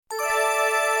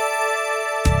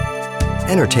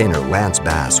Entertainer Lance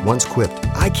Bass once quipped,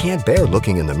 "I can't bear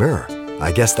looking in the mirror.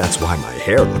 I guess that's why my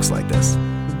hair looks like this."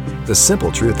 The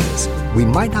simple truth is, we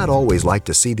might not always like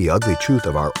to see the ugly truth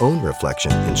of our own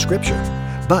reflection in Scripture,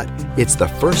 but it's the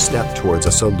first step towards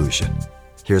a solution.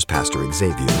 Here's Pastor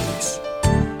Xavier Reese.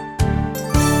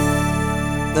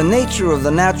 The nature of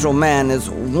the natural man is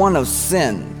one of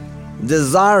sin,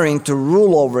 desiring to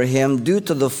rule over him due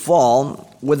to the fall,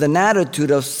 with an attitude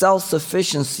of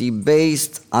self-sufficiency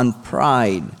based on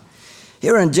pride.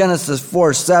 Here in Genesis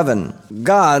 4:7,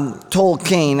 God told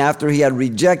Cain after he had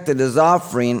rejected his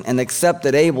offering and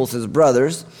accepted Abel's, his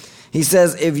brother's, he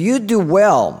says, "If you do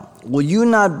well, will you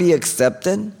not be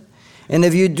accepted? And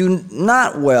if you do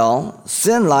not well,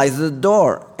 sin lies at the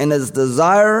door, and its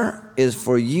desire is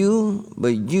for you,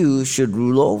 but you should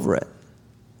rule over it."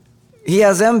 He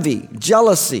has envy,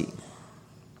 jealousy.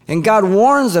 And God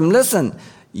warns him, listen,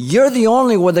 you're the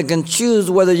only one that can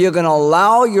choose whether you're going to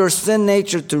allow your sin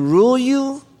nature to rule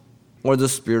you or the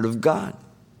Spirit of God.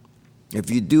 If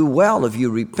you do well, if you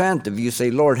repent, if you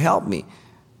say, "Lord, help me,"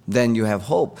 then you have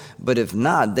hope. But if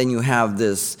not, then you have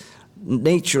this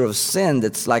nature of sin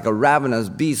that's like a ravenous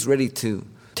beast ready to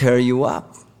tear you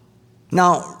up.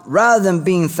 Now, rather than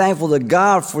being thankful to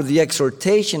God for the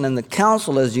exhortation and the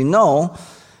counsel, as you know,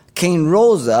 Cain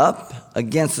rose up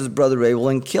against his brother Abel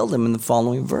and killed him in the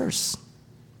following verse.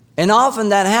 And often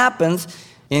that happens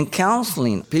in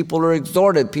counseling. People are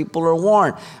exhorted, people are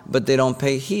warned, but they don't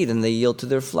pay heed and they yield to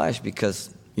their flesh because,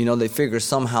 they figure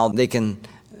somehow they can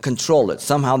control it,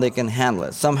 somehow they can handle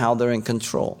it, somehow they're in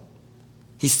control.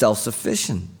 He's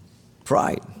self-sufficient.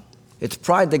 Pride. It's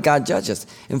pride that God judges.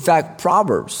 In fact,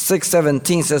 Proverbs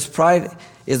 6:17 says pride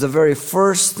is the very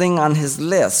first thing on his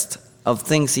list of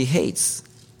things he hates.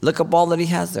 Look up all that he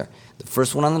has there. The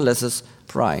first one on the list is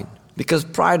pride. Because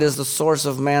pride is the source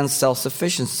of man's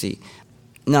self-sufficiency.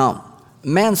 Now,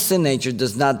 man's sin nature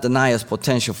does not deny his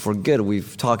potential for good.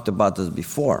 We've talked about this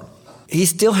before. He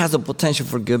still has a potential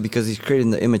for good because he's created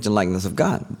in the image and likeness of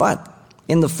God. But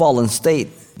in the fallen state,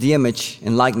 the image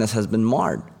and likeness has been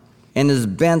marred. And his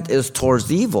bent is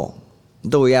towards evil,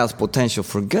 though he has potential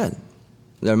for good.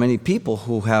 There are many people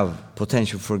who have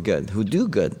potential for good, who do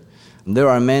good. There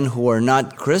are men who are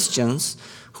not Christians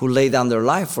who lay down their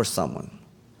life for someone.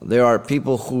 There are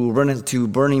people who run into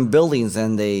burning buildings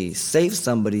and they save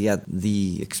somebody at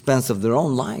the expense of their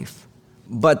own life.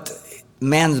 But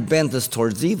man's bent is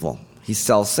towards evil. He's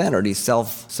self-centered, he's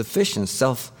self-sufficient,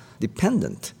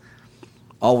 self-dependent.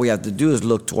 All we have to do is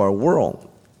look to our world.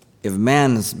 If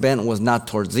man's bent was not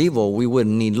towards evil, we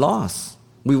wouldn't need laws.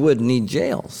 We wouldn't need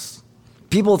jails.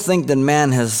 People think that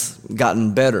man has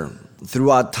gotten better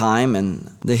throughout time and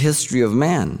the history of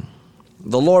man.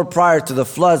 The Lord prior to the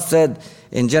flood said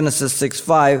in Genesis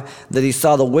 6:5 that he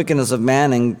saw the wickedness of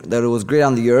man and that it was great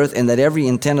on the earth and that every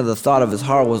intent of the thought of his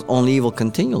heart was only evil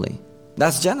continually.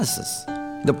 That's Genesis.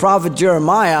 The prophet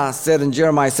Jeremiah said in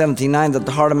Jeremiah 17:9 that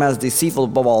the heart of man is deceitful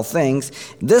above all things.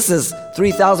 This is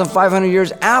 3,500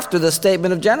 years after the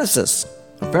statement of Genesis.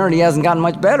 Apparently he hasn't gotten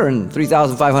much better in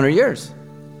 3,500 years.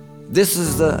 This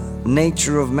is the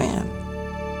nature of man.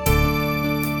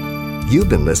 You've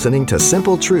been listening to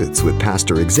Simple Truths with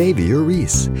Pastor Xavier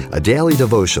Reese, a daily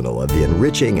devotional of the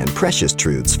enriching and precious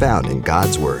truths found in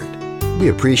God's Word. We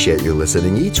appreciate you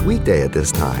listening each weekday at this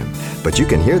time, but you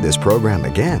can hear this program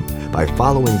again by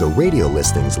following the radio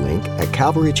listings link at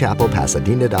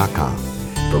CalvaryChapelPasadena.com.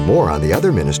 For more on the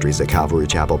other ministries at Calvary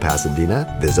Chapel Pasadena,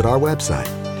 visit our website.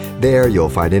 There you'll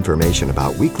find information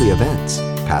about weekly events,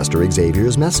 Pastor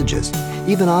Xavier's messages,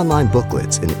 even online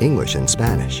booklets in English and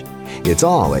Spanish. It's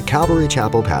all at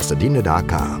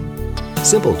CalvaryChapelPasadena.com.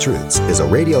 Simple Truths is a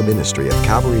radio ministry of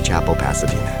Calvary Chapel,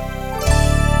 Pasadena.